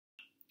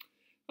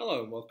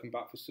Hello and welcome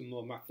back for some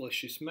more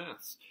Mathlicious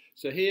Maths.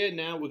 So here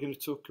now we're going to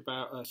talk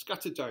about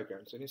scatter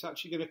diagrams, and it's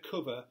actually going to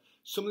cover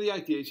some of the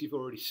ideas you've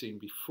already seen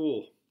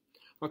before.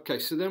 Okay,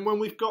 so then when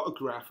we've got a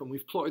graph and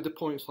we've plotted the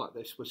points like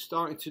this, we're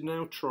starting to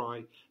now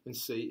try and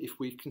see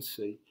if we can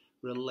see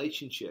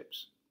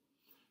relationships.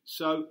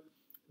 So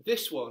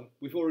this one,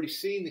 we've already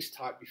seen this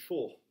type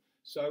before.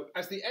 So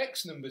as the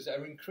x numbers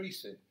are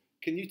increasing,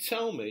 can you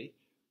tell me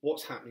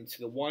what's happening to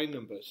the y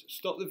numbers?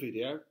 Stop the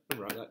video and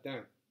write that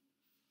down.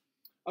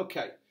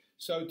 Okay,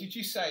 so did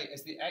you say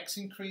as the x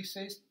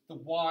increases, the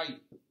y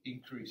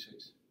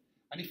increases?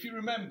 And if you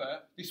remember,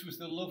 this was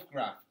the love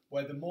graph,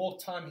 where the more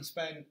time he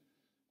spent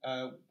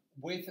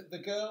with the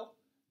girl,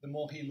 the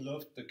more he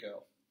loved the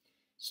girl.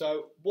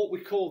 So what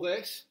we call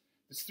this,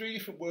 there's three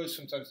different words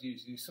sometimes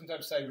used. You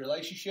sometimes say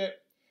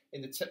relationship.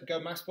 In the Go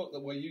Maths book that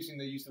we're using,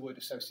 they use the word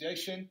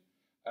association.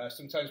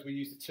 Sometimes we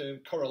use the term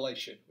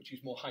correlation, which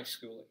is more high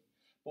schooling.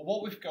 But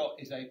what we've got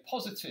is a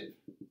positive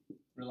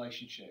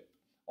relationship,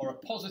 or a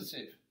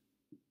positive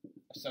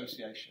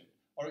association,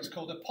 or it's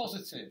called a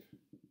positive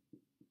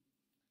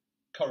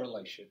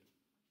correlation.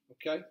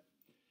 Okay?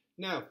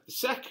 Now, the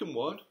second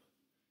one,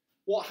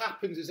 what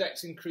happens as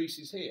x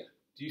increases here?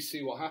 Do you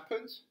see what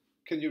happens?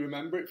 Can you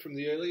remember it from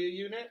the earlier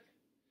unit?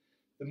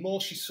 The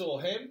more she saw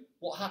him,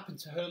 what happened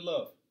to her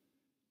love?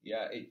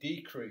 Yeah, it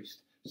decreased.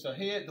 So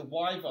here the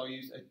y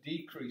values are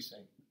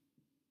decreasing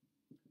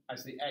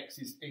as the x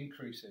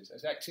increases.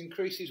 As x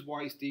increases,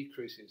 y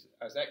decreases.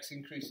 As x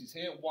increases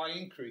here, y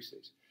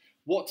increases.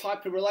 What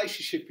type of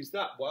relationship is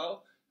that?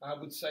 Well, I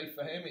would say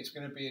for him it's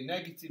going to be a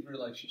negative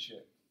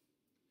relationship.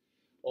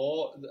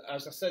 Or,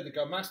 as I said, the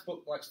Go Maths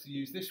book likes to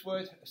use this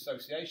word,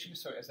 association,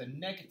 so it has a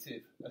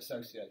negative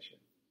association.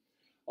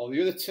 Or the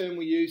other term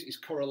we use is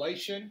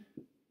correlation,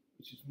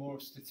 which is more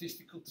a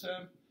statistical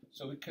term,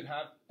 so we could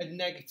have a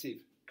negative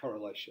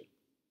correlation.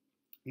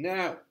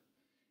 Now,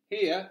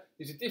 here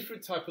is a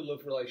different type of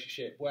love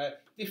relationship where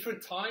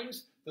different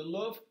times the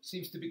love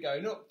seems to be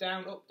going up,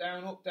 down, up,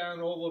 down, up, down,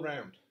 all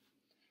around.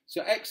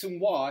 So x and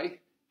y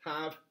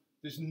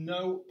there's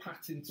no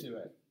pattern to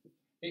it.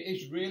 It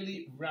is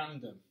really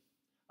random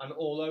and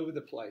all over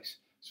the place.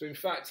 So in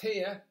fact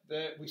here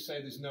we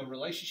say there's no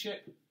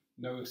relationship,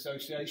 no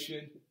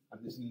association,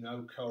 and there's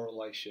no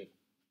correlation.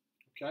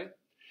 Okay?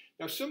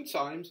 Now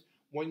sometimes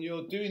when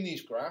you're doing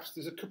these graphs,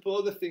 there's a couple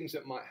other things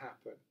that might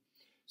happen.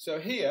 So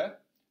here,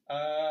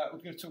 we're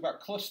going to talk about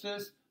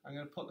clusters. I'm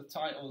going to put the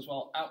title as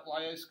well,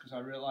 Outliers, because I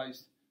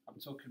realised I'm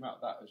talking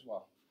about that as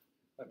well.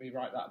 Let me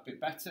write that a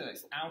bit better.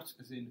 It's out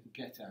as in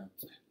get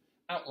out.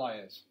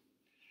 Outliers.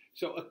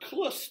 So a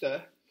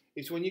cluster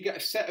is when you get a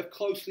set of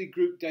closely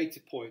grouped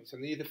data points,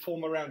 and they either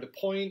form around a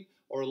point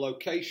or a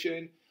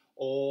location,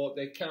 or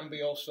they can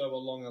be also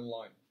along a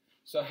line.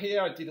 So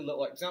here I did a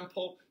little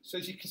example. So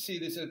as you can see,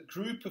 there's a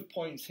group of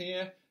points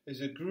here.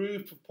 There's a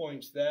group of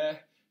points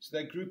there. So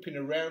they're grouping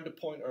around a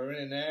point or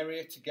in an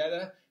area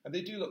together, and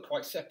they do look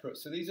quite separate.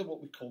 So these are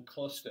what we call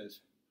clusters.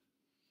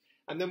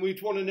 And then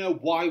we'd want to know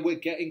why we're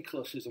getting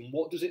clusters and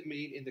what does it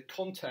mean in the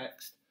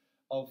context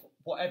of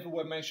whatever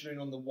we're measuring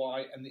on the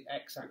y and the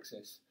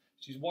x-axis.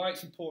 Which is why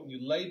it's important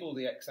you label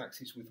the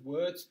x-axis with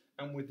words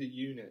and with the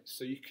units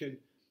so you can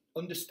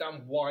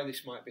understand why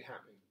this might be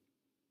happening.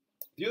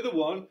 The other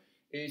one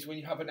is when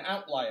you have an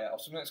outlier, or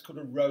something that's called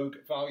a rogue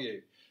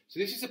value. So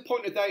this is a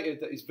point of data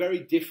that is very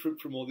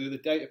different from all the other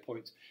data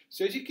points.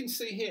 So as you can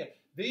see here,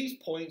 these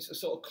points are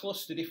sort of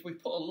clustered. If we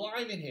put a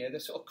line in here, they're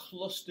sort of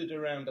clustered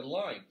around a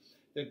line.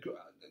 They're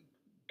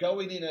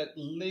going in a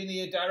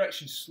linear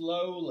direction,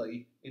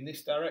 slowly in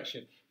this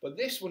direction. But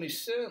this one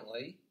is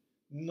certainly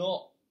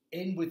not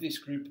in with this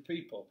group of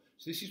people.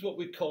 So this is what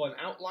we call an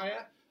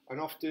outlier, and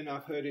often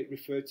I've heard it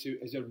referred to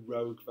as a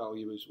rogue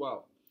value as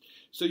well.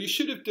 So you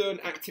should have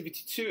done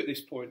activity 2 at this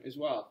point as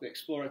well, the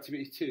explore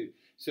activity 2.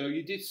 So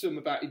you did some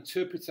about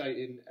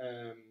interpreting,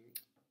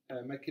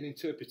 making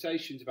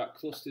interpretations about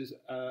clusters,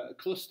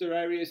 cluster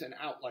areas and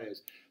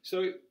outliers.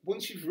 So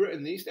once you've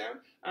written these down,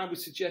 I would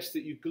suggest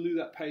that you glue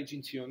that page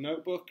into your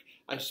notebook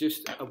as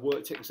just a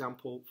worked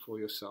example for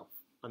yourself.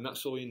 And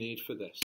that's all you need for this.